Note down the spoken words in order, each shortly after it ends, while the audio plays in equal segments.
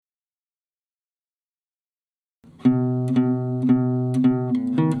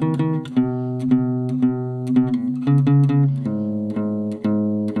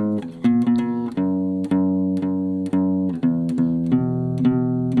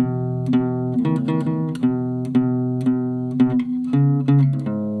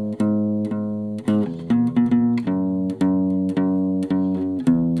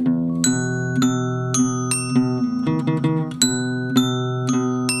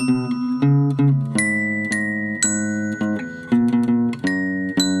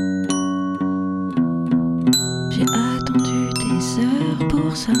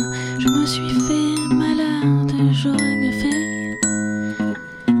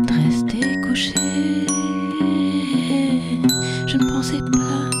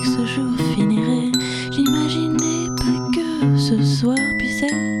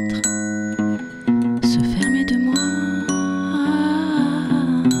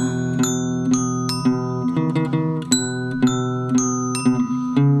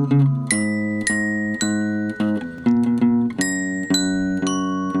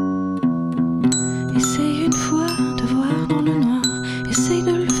Essaye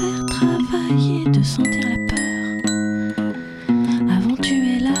de le faire travailler, de sentir la peur. Avant tu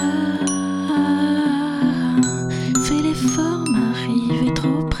es là. Fais l'effort, m'arriver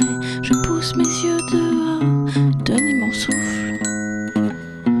trop près. Je pousse mes yeux dehors d'un immense souffle.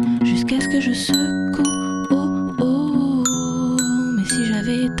 Jusqu'à ce que je secoue. Oh, oh, oh. Mais si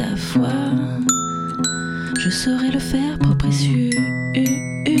j'avais ta foi, je saurais le faire propre et sûr.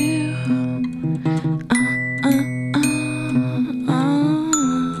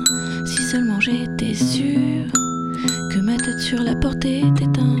 Si seulement j'étais sûre que ma tête sur la portée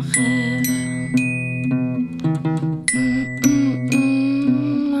était un rêve.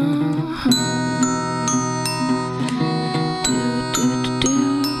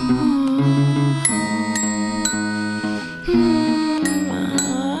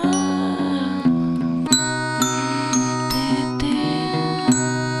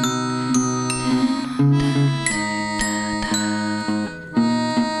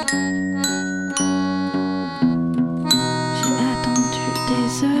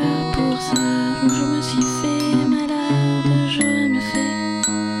 Des heures pour ça, je me suis fait malade, j'aurais mieux fait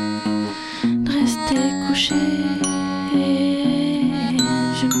de rester couché.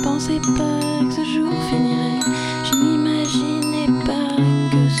 Je ne pensais pas que ce jour finirait, je n'imaginais pas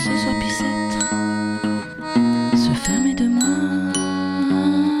que ce soir puisse être se fermer de moi.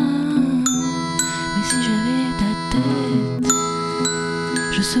 Mais si j'avais ta tête,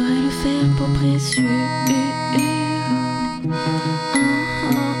 je saurais le faire pour précieux.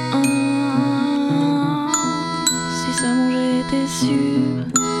 Si seulement j'étais sûre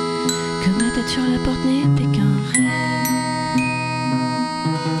que ma tête sur la porte n'était qu'un rêve.